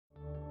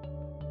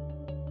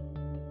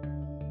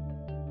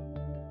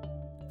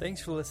Thanks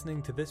for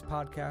listening to this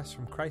podcast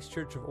from Christ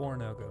Church of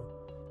Oronogo.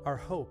 Our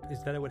hope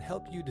is that it would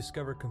help you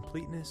discover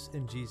completeness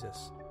in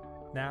Jesus.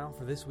 Now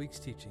for this week's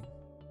teaching.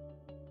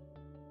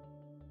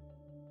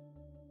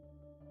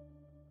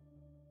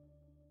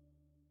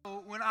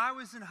 When I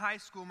was in high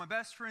school, my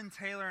best friend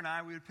Taylor and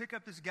I, we would pick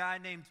up this guy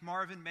named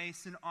Marvin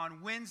Mason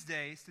on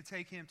Wednesdays to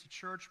take him to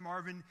church.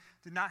 Marvin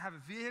did not have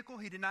a vehicle.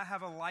 He did not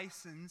have a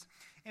license.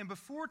 And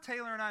before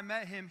Taylor and I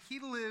met him,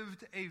 he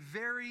lived a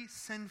very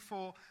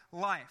sinful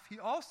life. He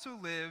also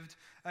lived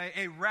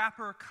a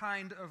rapper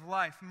kind of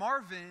life.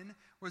 Marvin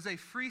was a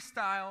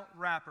freestyle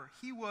rapper.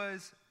 He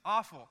was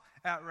awful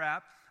at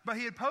rap. But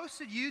he had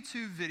posted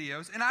YouTube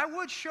videos, and I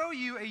would show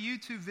you a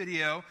YouTube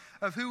video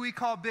of who we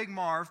call Big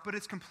Marv, but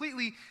it's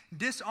completely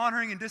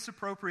dishonoring and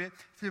disappropriate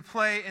to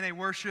play in a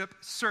worship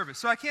service.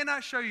 So I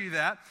cannot show you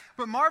that.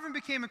 But Marvin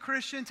became a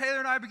Christian. Taylor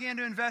and I began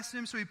to invest in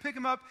him, so we pick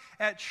him up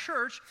at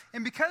church.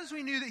 And because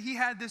we knew that he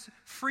had this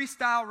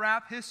freestyle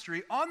rap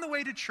history, on the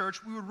way to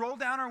church, we would roll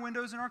down our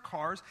windows in our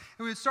cars,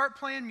 and we would start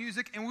playing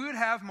music, and we would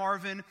have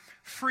Marvin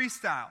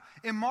freestyle.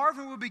 And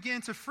Marvin would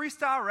begin to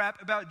freestyle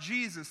rap about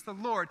Jesus, the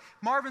Lord.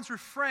 Marvin's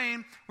refrain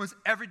was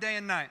every day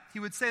and night. He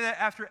would say that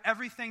after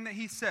everything that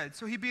he said.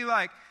 So he'd be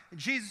like,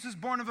 Jesus was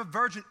born of a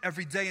virgin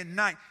every day and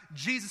night.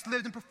 Jesus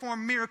lived and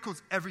performed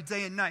miracles every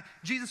day and night.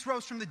 Jesus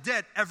rose from the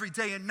dead every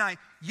day and night.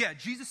 Yeah,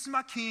 Jesus is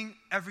my king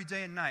every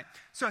day and night.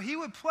 So he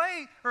would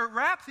play or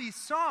rap these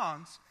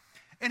songs,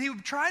 and he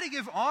would try to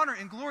give honor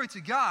and glory to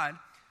God,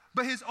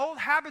 but his old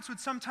habits would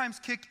sometimes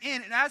kick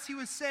in. And as he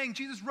was saying,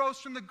 Jesus rose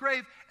from the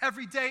grave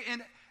every day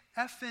and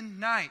effing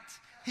night,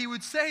 he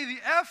would say the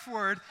F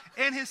word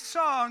in his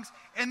songs,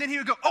 and then he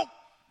would go, oh,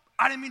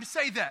 I didn't mean to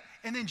say that,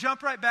 and then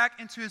jump right back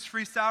into his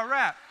freestyle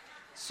rap.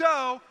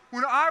 So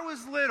when I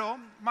was little,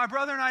 my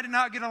brother and I did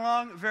not get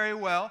along very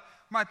well.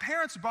 My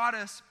parents bought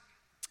us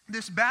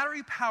this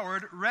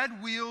battery-powered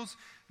Red Wheels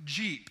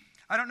Jeep.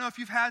 I don't know if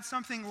you've had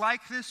something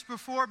like this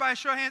before. By a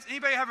show of hands,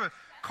 anybody have a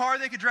car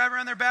they could drive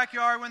around their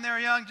backyard when they were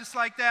young, just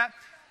like that?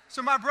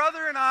 So my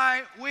brother and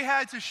I, we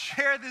had to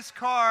share this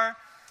car.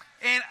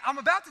 And I'm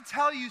about to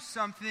tell you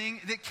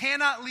something that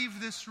cannot leave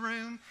this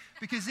room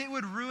because it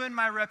would ruin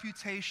my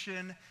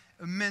reputation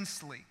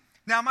immensely.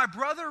 Now, my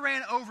brother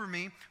ran over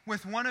me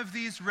with one of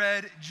these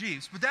red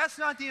Jeeps, but that's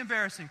not the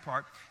embarrassing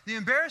part. The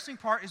embarrassing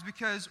part is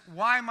because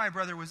why my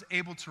brother was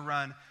able to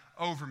run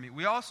over me.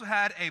 We also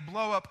had a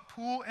blow-up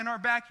pool in our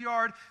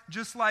backyard,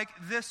 just like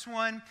this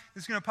one.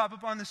 It's going to pop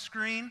up on the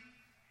screen.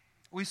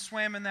 We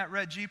swam in that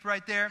red Jeep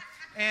right there.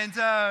 And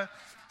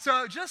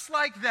so just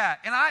like that.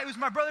 And it was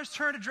my brother's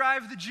turn to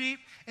drive the Jeep.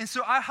 And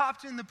so I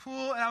hopped in the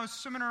pool and I was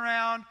swimming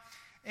around.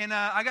 And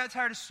I got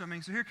tired of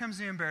swimming. So here comes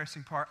the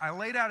embarrassing part. I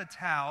laid out a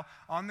towel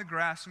on the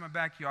grass in my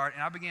backyard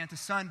and I began to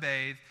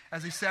sunbathe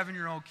as a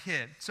 7-year-old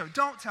kid. So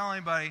don't tell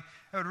anybody.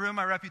 It would ruin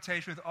my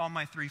reputation with all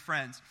my 3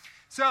 friends.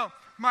 So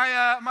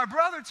my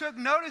brother took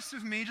notice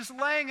of me just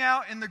laying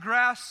out in the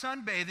grass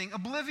sunbathing,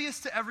 oblivious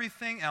to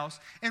everything else.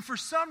 And for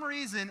some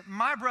reason,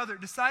 my brother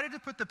decided to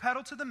put the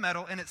pedal to the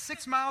metal, and at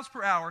 6 miles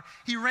per hour,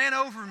 he ran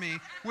over me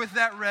with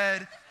that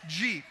red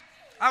Jeep.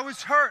 I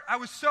was hurt. I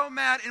was so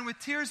mad, and with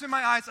tears in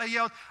my eyes, I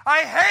yelled, "I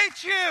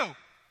hate you!"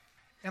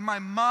 And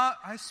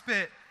I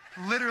spit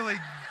literally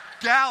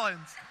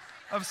gallons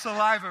of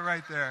saliva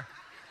right there.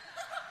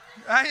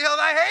 I yelled,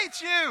 "I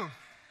hate you!"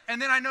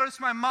 And then I noticed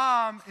my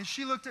mom, and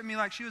she looked at me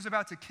like she was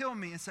about to kill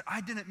me and said,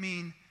 "I didn't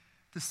mean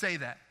to say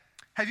that."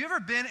 Have you ever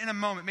been in a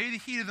moment, maybe the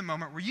heat of the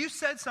moment, where you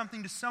said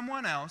something to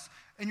someone else,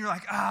 and you're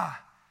like, I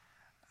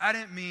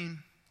didn't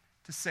mean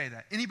to say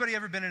that? Anybody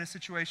ever been in a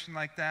situation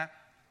like that?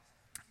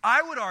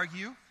 I would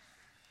argue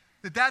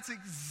that that's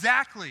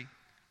exactly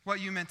what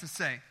you meant to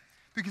say.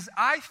 Because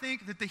I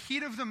think that the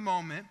heat of the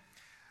moment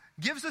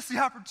gives us the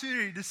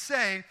opportunity to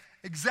say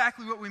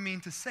exactly what we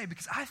mean to say.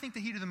 Because I think the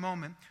heat of the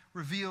moment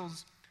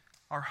reveals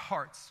our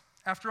hearts.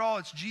 After all,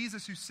 it's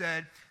Jesus who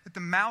said that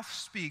the mouth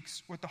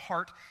speaks what the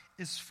heart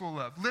is full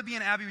of. Libby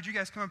and Abby, would you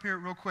guys come up here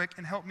real quick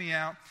and help me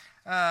out?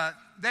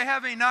 They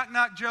have a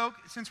knock-knock joke.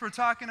 Since we're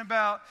talking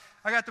about,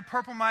 I got the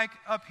purple mic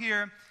up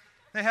here.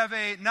 They have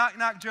a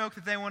knock-knock joke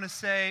that they want to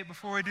say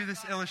before we do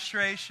this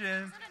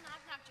illustration. It's not a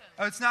knock-knock joke.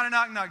 Oh, it's not a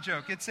knock-knock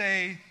joke. It's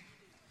a...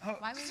 Oh,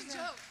 why was it a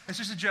joke? It's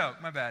just a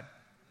joke. My bad.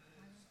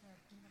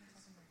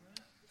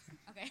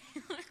 Okay.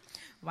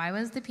 Why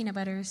was the peanut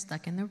butter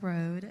stuck in the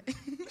road?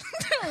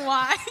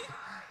 Why?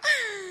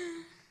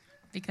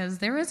 Because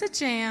there was a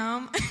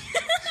jam.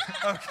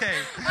 Okay.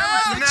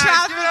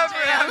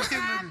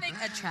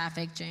 A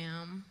traffic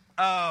jam.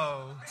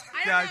 Oh,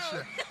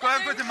 gotcha. Go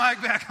ahead and put the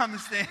mic back on the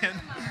stand.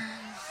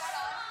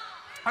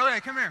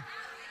 Okay, come here.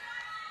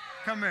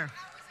 Come here.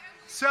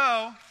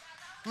 So,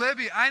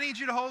 Libby, I need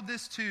you to hold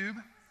this tube,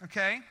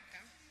 okay?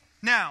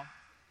 Now,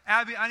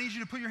 Abby, I need you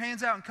to put your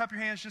hands out and cup your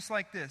hands just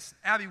like this.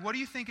 Abby, what do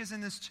you think is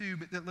in this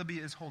tube that Libby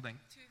is holding?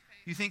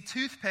 Toothpaste. You think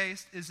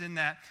toothpaste is in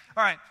that?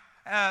 All right.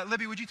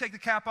 Libby, would you take the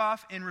cap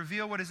off and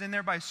reveal what is in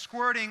there by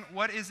squirting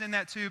what is in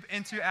that tube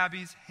into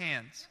Abby's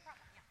hands?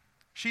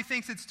 She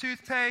thinks it's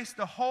toothpaste,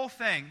 the whole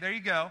thing. There you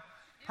go.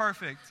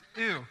 Perfect.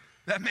 Ew,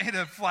 that made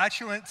a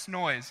flatulence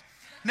noise.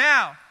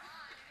 Now,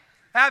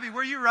 Abby,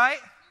 were you right?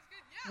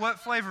 What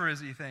flavor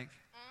is it, you think?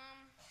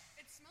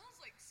 It smells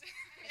like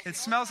cinnamon. It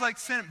smells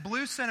like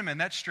blue cinnamon.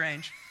 That's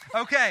strange.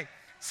 Okay,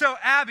 so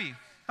Abby.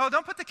 Oh,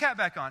 don't put the cap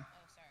back on.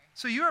 Oh, sorry.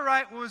 So you were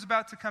right what was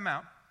about to come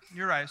out.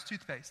 You're right, it's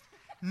toothpaste.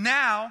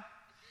 Now,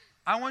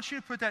 I want you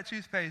to put that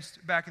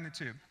toothpaste back in the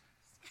tube.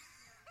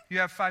 You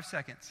have 5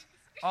 seconds.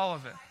 All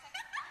of it.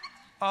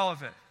 All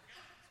of it.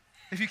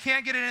 If you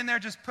can't get it in there,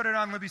 just put it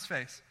on Libby's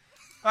face.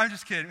 I'm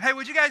just kidding. Hey,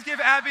 would you guys give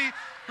Abby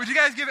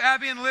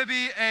and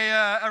Libby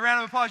a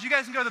round of applause? You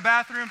guys can go to the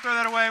bathroom, throw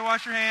that away,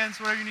 wash your hands,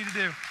 whatever you need to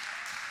do.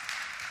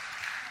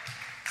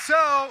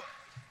 So,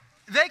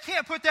 they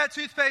can't put that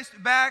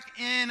toothpaste back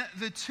in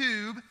the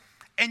tube,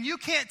 and you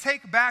can't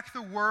take back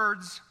the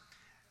words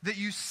that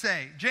you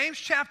say. James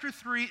chapter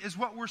 3 is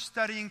what we're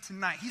studying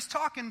tonight. He's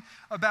talking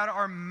about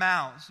our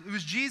mouths. It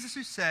was Jesus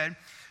who said,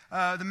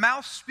 the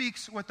mouth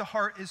speaks what the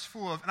heart is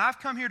full of. And I've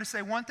come here to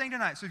say one thing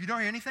tonight. So if you don't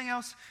hear anything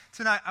else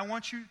tonight, I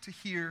want you to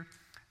hear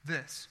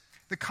this.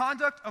 The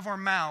conduct of our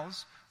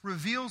mouths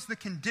reveals the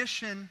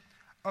condition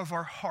of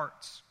our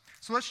hearts.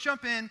 So let's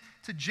jump in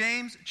to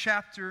James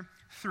chapter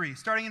 3,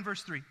 starting in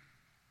verse 3.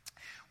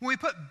 When we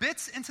put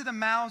bits into the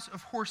mouths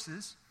of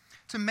horses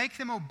to make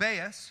them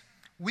obey us,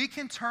 we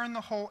can turn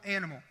the whole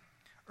animal.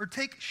 Or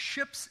take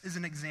ships as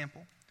an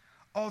example.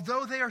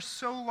 Although they are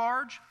so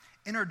large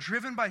and are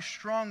driven by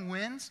strong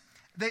winds,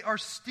 they are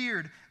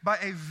steered by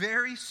a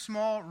very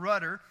small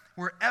rudder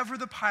wherever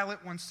the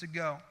pilot wants to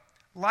go.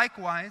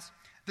 Likewise,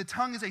 the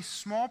tongue is a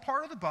small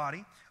part of the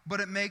body, but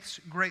it makes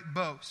great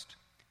boast.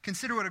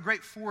 Consider what a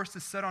great forest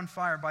is set on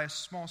fire by a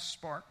small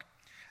spark.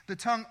 The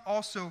tongue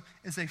also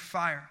is a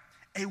fire,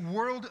 a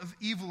world of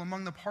evil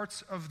among the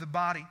parts of the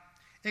body.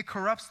 It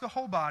corrupts the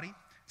whole body,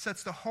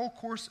 sets the whole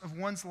course of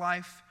one's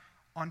life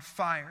on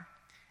fire,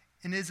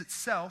 and is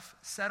itself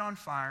set on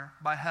fire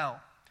by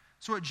hell.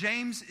 So what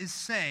James is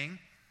saying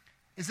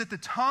is that the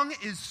tongue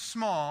is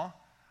small,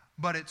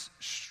 but it's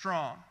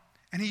strong.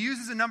 And he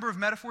uses a number of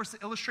metaphors to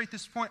illustrate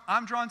this point.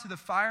 I'm drawn to the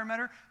fire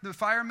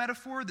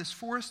metaphor, this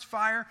forest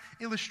fire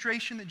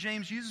illustration that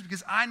James uses,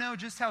 because I know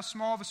just how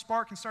small of a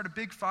spark can start a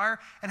big fire,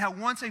 and how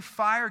once a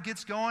fire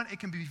gets going, it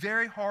can be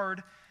very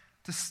hard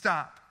to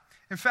stop.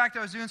 In fact,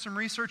 I was doing some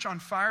research on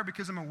fire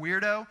because I'm a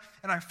weirdo,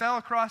 and I fell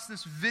across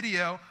this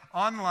video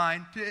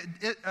online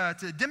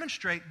to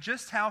demonstrate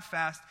just how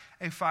fast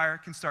a fire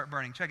can start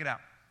burning. Check it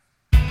out.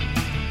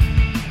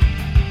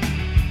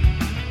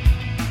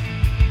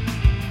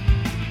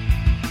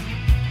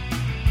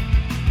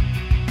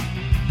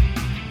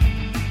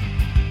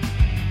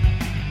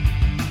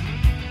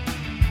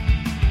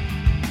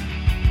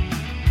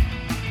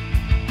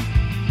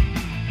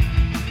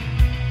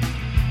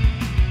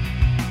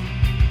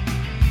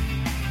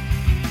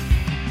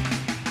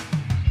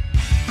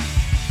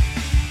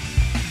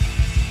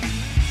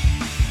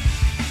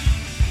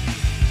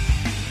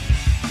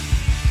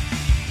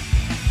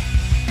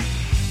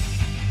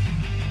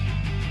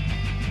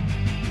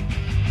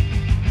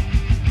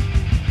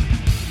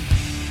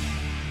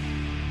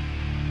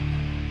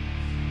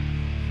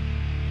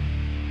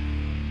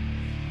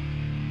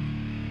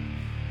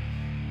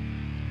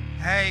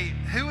 Hey,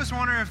 who was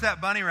wondering if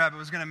that bunny rabbit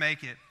was going to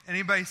make it?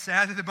 Anybody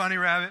sad that the bunny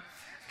rabbit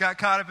got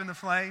caught up in the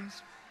flames?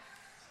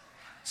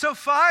 So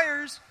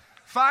fires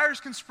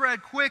can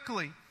spread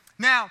quickly.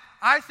 Now,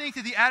 I think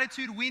that the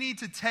attitude we need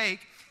to take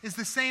is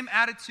the same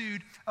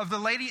attitude of the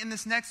lady in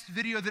this next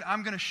video that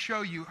I'm going to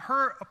show you.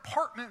 Her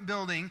apartment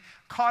building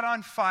caught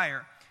on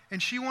fire,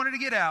 and she wanted to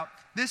get out.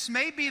 This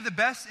may be the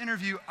best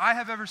interview I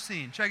have ever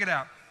seen. Check it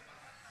out.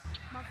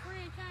 My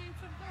friend came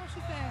to the door. She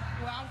said,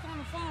 well, I was on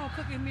the phone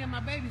cooking me and my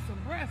baby some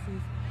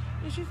breakfast.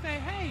 And she said,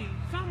 hey,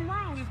 something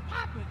wrong. It's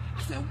popping.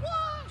 I said,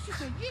 what? She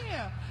said,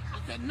 yeah. I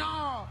said,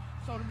 no.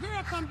 So the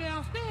girl come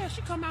downstairs.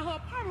 She come out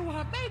her apartment with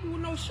her baby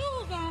with no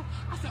shoes on.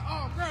 I said,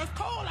 oh, girl, it's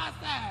cold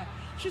outside.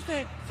 She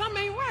said,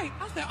 something ain't right.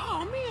 I said,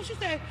 oh, man. She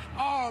said,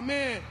 oh,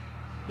 man,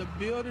 the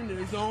building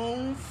is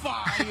on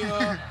fire.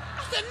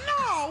 I said,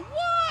 no,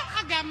 what?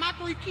 I got my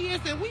 3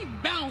 kids and we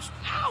bounced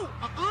out.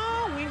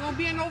 We ain't gonna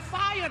be in no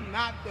fire.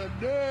 Not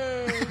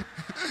today.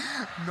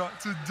 Not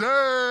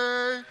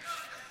today.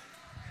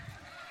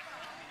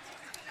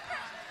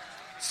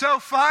 So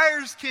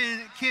fires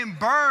can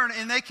burn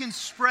and they can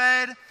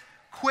spread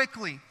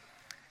quickly.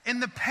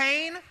 And the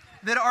pain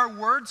that our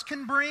words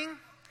can bring,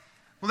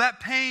 well, that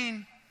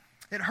pain,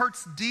 it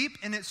hurts deep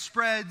and it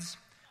spreads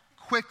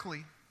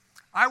quickly.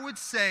 I would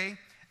say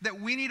that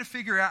we need to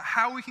figure out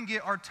how we can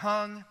get our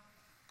tongue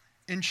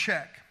in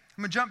check.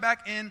 I'm going to jump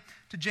back in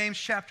to James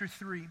chapter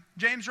 3.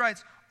 James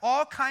writes,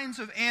 all kinds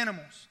of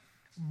animals,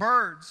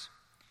 birds,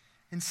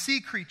 and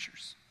sea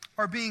creatures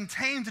are being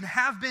tamed and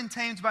have been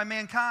tamed by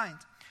mankind.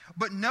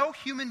 But no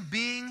human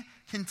being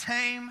can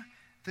tame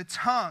the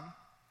tongue.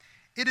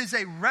 It is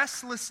a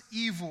restless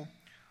evil,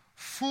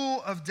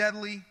 full of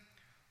deadly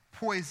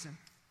poison.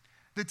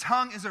 The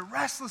tongue is a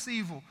restless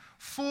evil,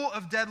 full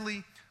of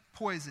deadly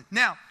poison.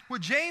 Now,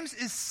 what James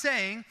is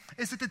saying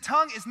is that the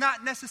tongue is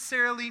not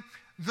necessarily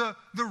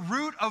the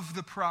root of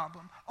the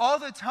problem. All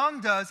the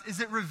tongue does is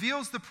it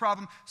reveals the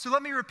problem. So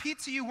let me repeat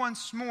to you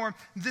once more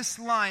this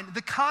line.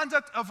 The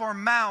conduct of our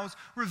mouths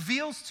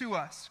reveals to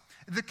us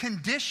the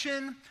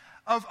condition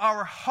of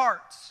our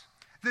hearts.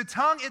 The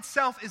tongue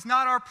itself is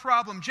not our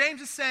problem.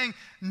 James is saying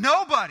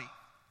nobody,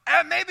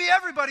 maybe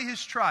everybody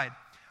has tried,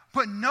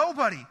 but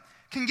nobody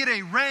can get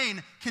a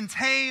rein, can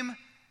tame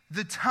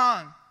the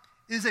tongue.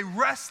 It is a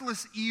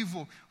restless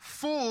evil,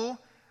 full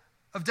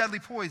of deadly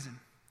poison.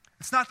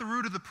 It's not the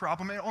root of the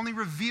problem. It only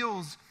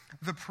reveals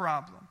the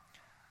problem.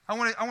 I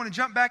want to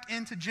jump back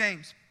into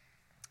James.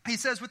 He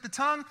says, with the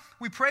tongue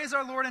we praise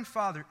our Lord and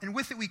Father, and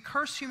with it we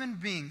curse human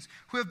beings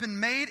who have been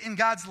made in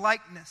God's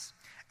likeness.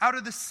 Out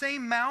of the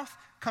same mouth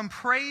come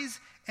praise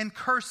and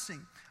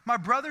cursing. My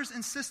brothers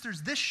and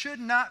sisters, this should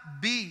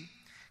not be.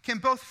 Can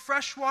both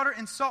fresh water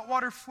and salt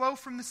water flow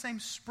from the same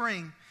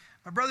spring?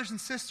 My brothers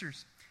and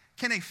sisters,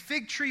 can a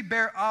fig tree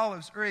bear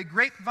olives or a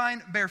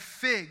grapevine bear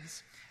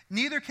figs?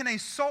 Neither can a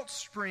salt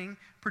spring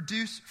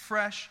produce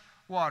fresh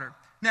water.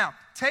 Now,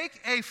 take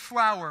a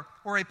flower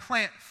or a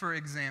plant, for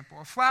example.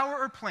 A flower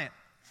or plant.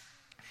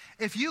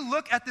 If you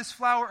look at this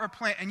flower or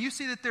plant and you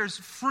see that there's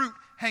fruit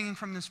hanging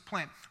from this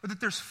plant, or that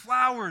there's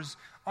flowers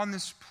on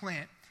this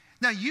plant,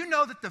 now you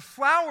know that the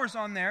flowers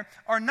on there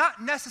are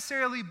not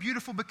necessarily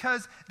beautiful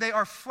because they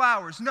are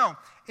flowers. No,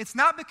 it's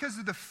not because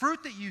of the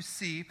fruit that you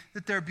see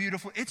that they're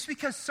beautiful. It's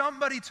because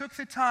somebody took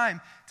the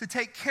time to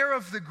take care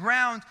of the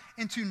ground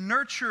and to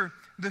nurture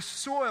the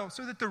soil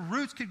so that the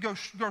roots could go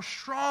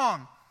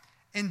strong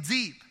and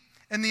deep.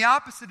 And the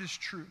opposite is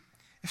true.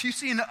 If you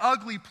see an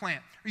ugly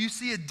plant or you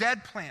see a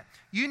dead plant,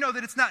 you know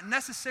that it's not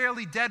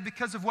necessarily dead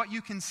because of what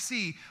you can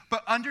see,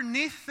 but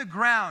underneath the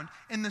ground,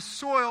 in the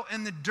soil,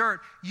 in the dirt,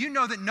 you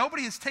know that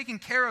nobody has taken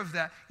care of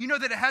that. You know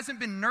that it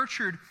hasn't been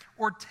nurtured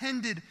or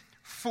tended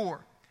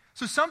for.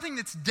 So something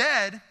that's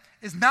dead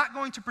is not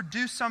going to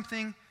produce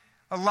something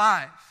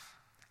alive.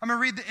 I'm going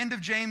to read the end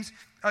of James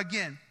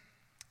again.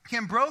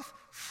 Can both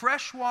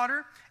fresh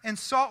water and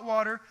salt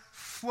water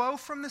flow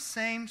from the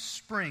same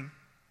spring?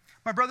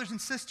 My brothers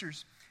and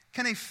sisters,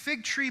 can a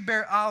fig tree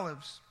bear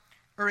olives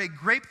or a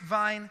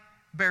grapevine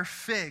bear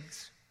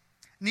figs?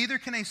 Neither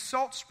can a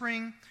salt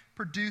spring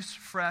produce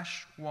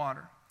fresh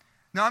water.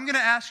 Now I'm going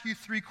to ask you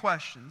 3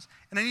 questions,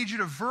 and I need you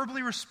to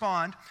verbally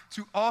respond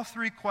to all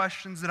 3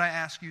 questions that I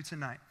ask you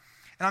tonight.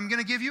 And I'm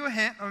going to give you a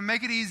hint. I'm going to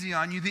make it easy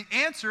on you. The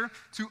answer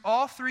to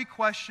all 3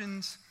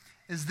 questions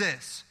is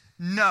this: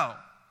 no.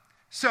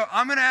 So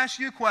I'm going to ask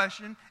you a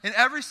question, and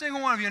every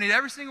single one of you, I need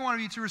every single one of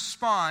you to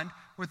respond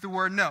with the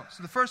word no.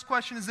 So the first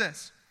question is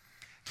this: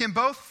 can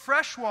both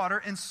fresh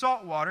water and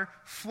salt water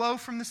flow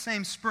from the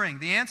same spring?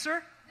 The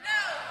answer?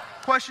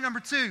 No. Question number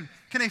 2,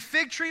 can a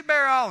fig tree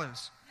bear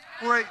olives?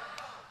 No. Or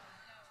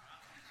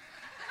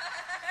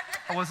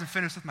I wasn't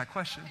finished with my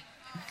question.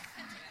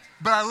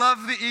 But I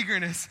love the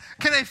eagerness.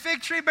 Can a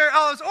fig tree bear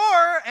olives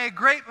or a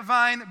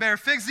grapevine bear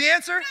figs? The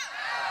answer?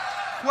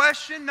 No.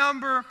 Question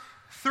number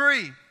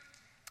 3,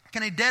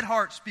 can a dead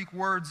heart speak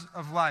words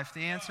of life?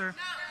 The answer?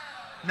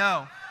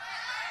 No.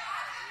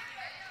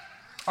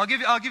 I'll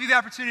give you the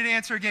opportunity to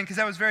answer again because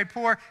that was very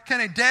poor.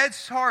 Can a dead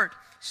heart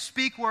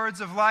speak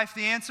words of life?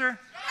 The answer?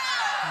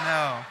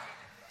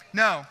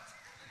 No.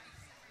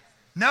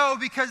 No,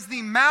 because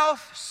the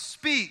mouth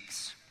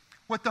speaks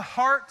what the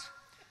heart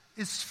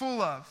is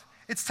full of.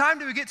 It's time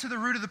to get to the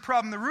root of the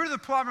problem. The root of the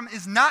problem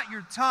is not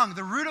your tongue.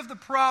 The root of the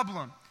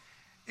problem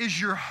is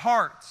your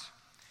heart.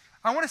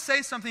 I want to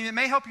say something that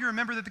may help you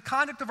remember that the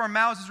conduct of our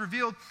mouths is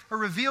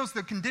reveals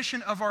the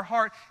condition of our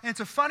heart. And it's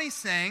a funny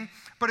saying,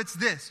 but it's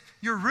this: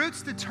 your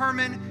roots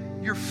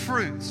determine your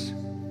fruits.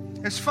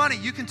 It's funny.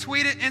 You can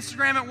tweet it,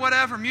 Instagram it,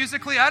 whatever,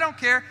 musically. I don't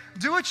care.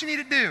 Do what you need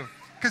to do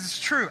because it's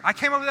true. I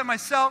came up with that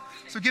myself,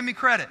 so give me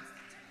credit.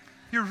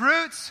 Your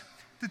roots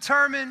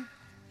determine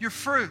your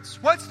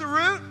fruits. What's the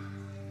root?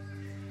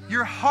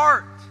 Your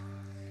heart.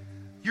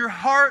 Your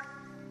heart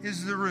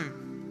is the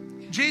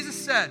root. Jesus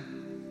said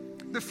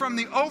that from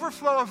the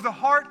overflow of the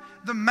heart,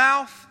 the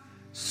mouth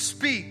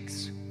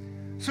speaks.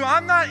 So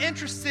I'm not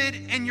interested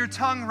in your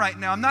tongue right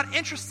now. I'm not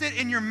interested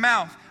in your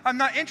mouth. I'm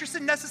not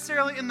interested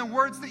necessarily in the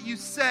words that you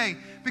say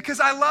because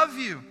I love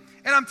you.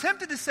 And I'm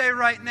tempted to say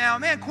right now,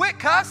 man, quit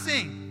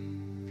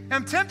cussing. And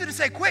I'm tempted to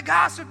say, quit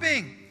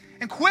gossiping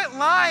and quit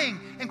lying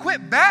and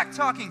quit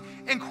back-talking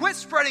and quit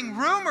spreading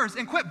rumors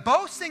and quit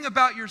boasting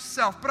about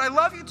yourself. But I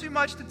love you too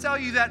much to tell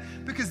you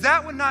that because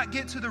that would not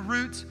get to the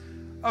root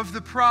of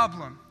the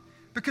problem.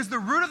 Because the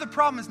root of the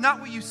problem is not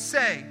what you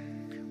say,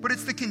 but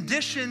it's the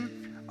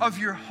condition of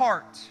your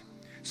heart.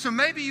 So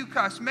maybe you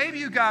cuss, maybe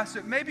you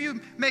gossip, maybe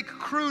you make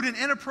crude and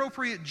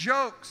inappropriate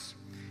jokes.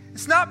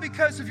 It's not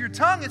because of your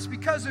tongue, it's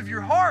because of your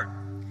heart.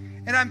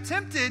 And I'm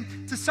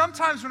tempted to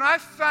sometimes when I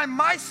find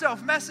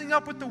myself messing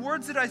up with the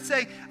words that I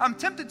say, I'm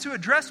tempted to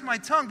address my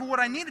tongue, but what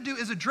I need to do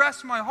is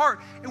address my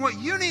heart. And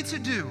what you need to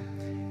do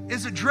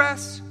is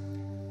address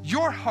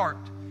your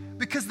heart.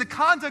 Because the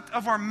conduct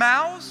of our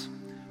mouths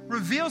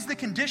reveals the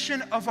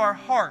condition of our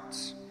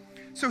hearts.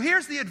 So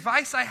here's the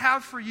advice I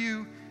have for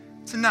you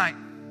tonight.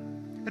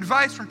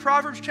 Advice from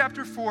Proverbs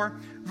chapter 4,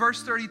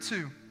 verse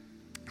 32.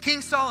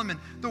 King Solomon,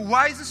 the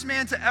wisest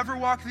man to ever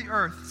walk the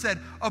earth, said,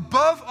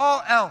 above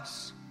all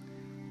else,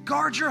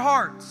 guard your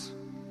hearts,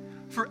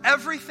 for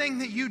everything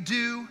that you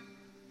do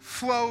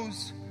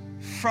flows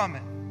from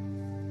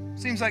it.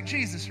 Seems like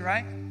Jesus,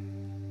 right?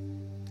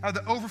 Out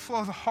of the overflow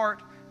of the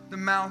heart, the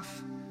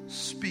mouth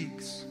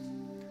speaks.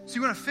 So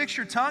you want to fix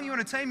your tongue? You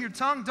want to tame your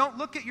tongue? Don't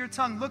look at your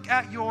tongue. Look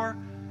at your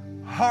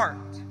heart.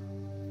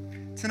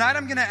 Tonight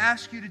I'm going to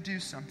ask you to do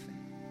something.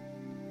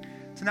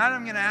 Tonight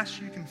I'm going to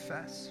ask you to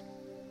confess.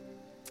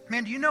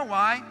 Man, do you know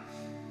why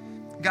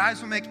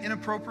guys will make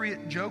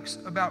inappropriate jokes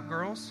about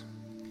girls?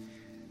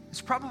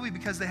 It's probably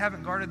because they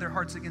haven't guarded their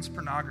hearts against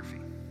pornography.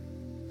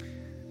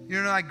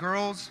 You know, like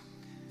girls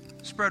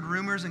spread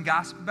rumors and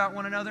gossip about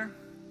one another?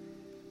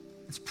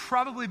 It's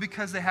probably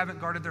because they haven't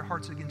guarded their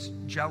hearts against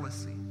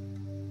jealousy.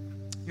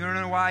 You want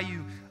to know why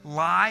you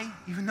lie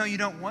even though you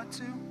don't want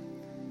to?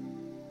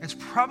 It's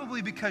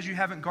probably because you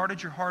haven't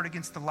guarded your heart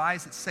against the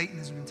lies that Satan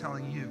has been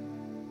telling you.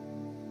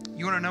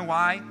 You want to know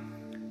why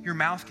your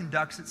mouth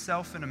conducts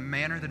itself in a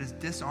manner that is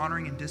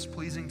dishonoring and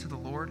displeasing to the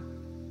Lord?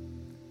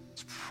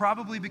 It's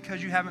probably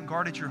because you haven't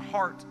guarded your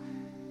heart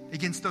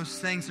against those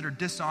things that are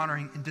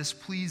dishonoring and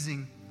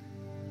displeasing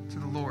to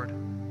the Lord.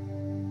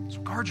 So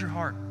guard your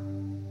heart.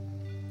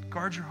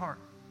 Guard your heart.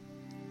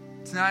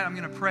 Tonight I'm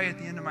going to pray at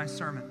the end of my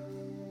sermon.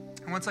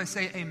 And once I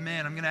say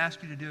amen, I'm going to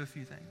ask you to do a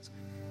few things.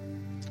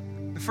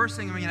 The first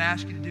thing I'm going to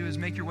ask you to do is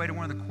make your way to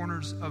one of the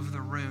corners of the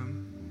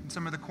room. In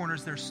some of the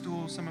corners there's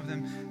stools, some of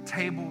them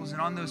tables,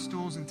 and on those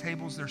stools and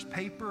tables there's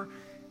paper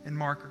and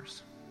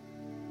markers.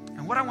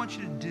 And what I want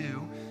you to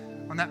do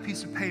on that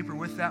piece of paper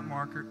with that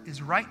marker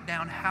is write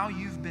down how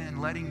you've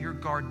been letting your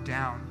guard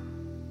down.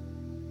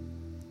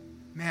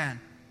 Man,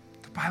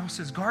 the Bible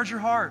says guard your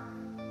heart.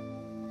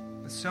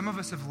 But some of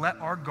us have let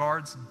our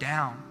guards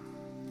down.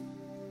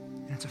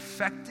 And it's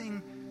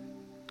affecting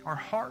our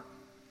heart.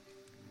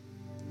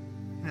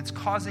 And it's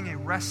causing a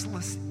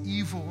restless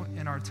evil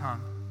in our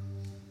tongue.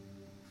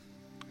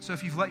 So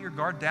if you've let your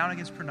guard down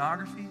against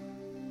pornography,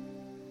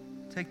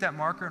 take that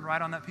marker and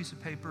write on that piece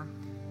of paper,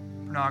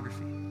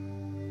 pornography.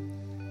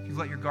 If you've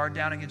let your guard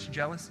down against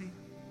jealousy,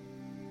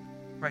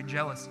 write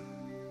jealousy.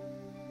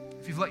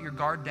 If you've let your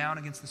guard down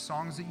against the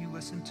songs that you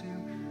listen to,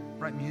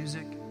 write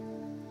music.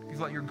 If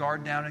you've let your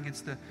guard down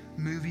against the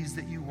movies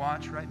that you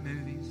watch, write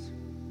movies.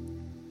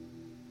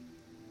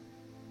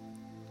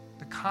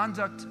 The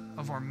conduct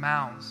of our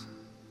mouths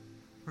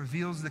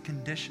reveals the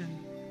condition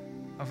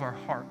of our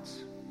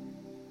hearts.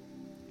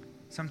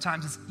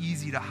 Sometimes it's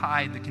easy to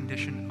hide the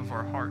condition of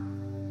our heart.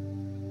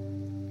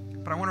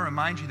 But I want to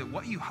remind you that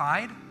what you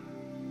hide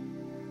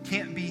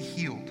can't be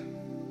healed.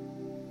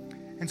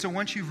 And so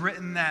once you've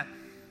written that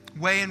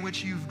way in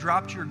which you've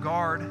dropped your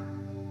guard,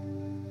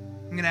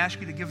 I'm going to ask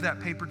you to give that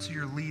paper to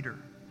your leader.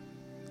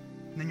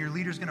 And then your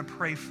leader's going to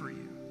pray for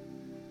you.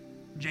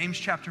 James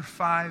chapter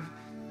 5,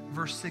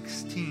 verse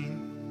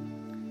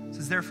 16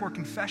 says, therefore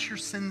confess your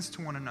sins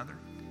to one another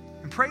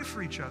and pray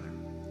for each other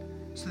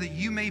so that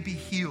you may be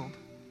healed.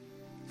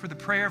 For the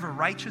prayer of a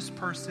righteous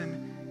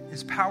person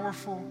is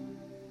powerful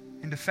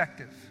and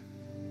effective.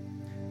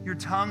 Your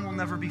tongue will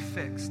never be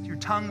fixed. Your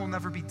tongue will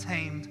never be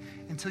tamed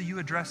until you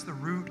address the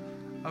root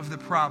of the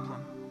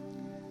problem,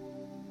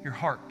 your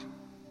heart.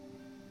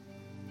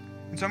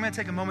 And so I'm going to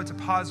take a moment to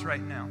pause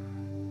right now.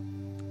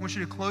 I want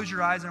you to close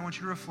your eyes and I want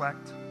you to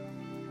reflect.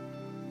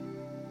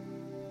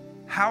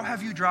 How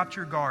have you dropped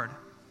your guard?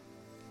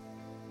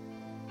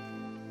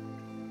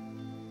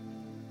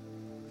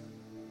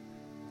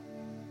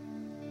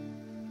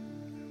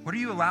 What are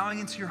you allowing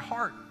into your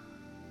heart?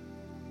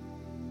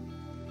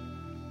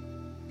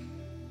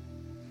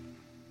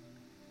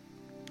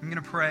 I'm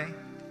going to pray.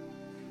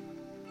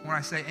 When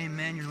I say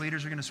amen, your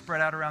leaders are going to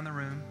spread out around the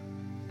room.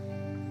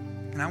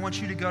 And I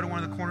want you to go to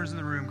one of the corners of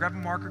the room, grab a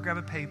marker, grab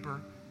a paper,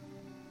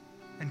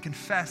 and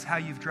confess how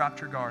you've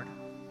dropped your guard.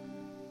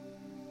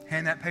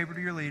 Hand that paper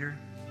to your leader,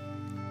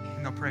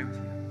 and they'll pray with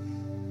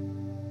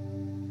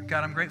you.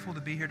 God, I'm grateful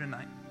to be here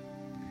tonight.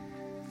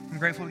 I'm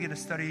grateful to get to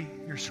study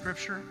your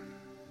scripture.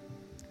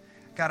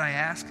 God, I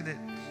ask that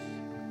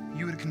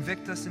you would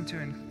convict us and to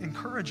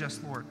encourage us,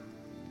 Lord,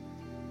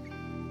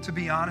 to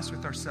be honest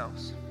with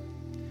ourselves,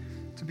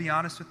 to be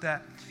honest with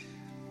that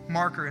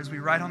marker as we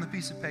write on the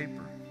piece of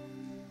paper.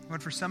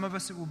 Lord, for some of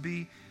us it will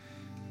be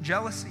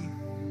jealousy.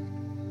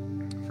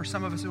 For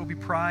some of us it will be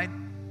pride.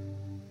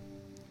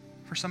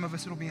 For some of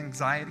us it will be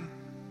anxiety,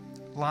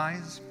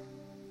 lies,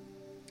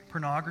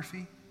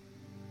 pornography,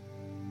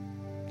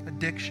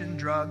 addiction,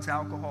 drugs,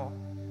 alcohol.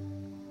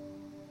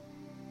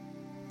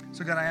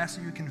 So God, I ask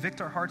that you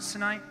convict our hearts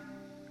tonight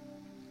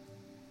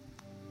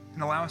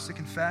and allow us to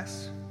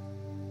confess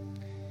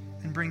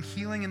and bring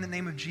healing in the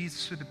name of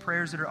Jesus through the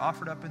prayers that are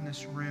offered up in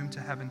this room to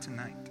heaven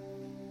tonight.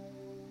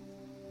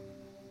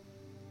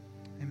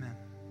 Amen.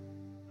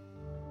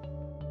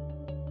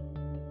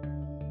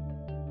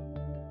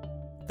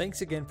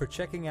 Thanks again for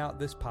checking out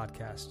this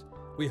podcast.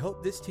 We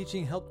hope this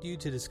teaching helped you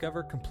to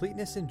discover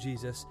completeness in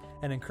Jesus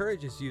and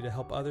encourages you to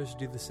help others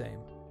do the same.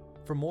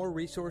 For more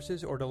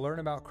resources or to learn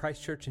about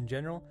Christ Church in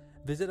general,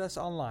 visit us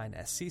online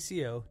at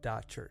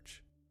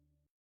cco.church.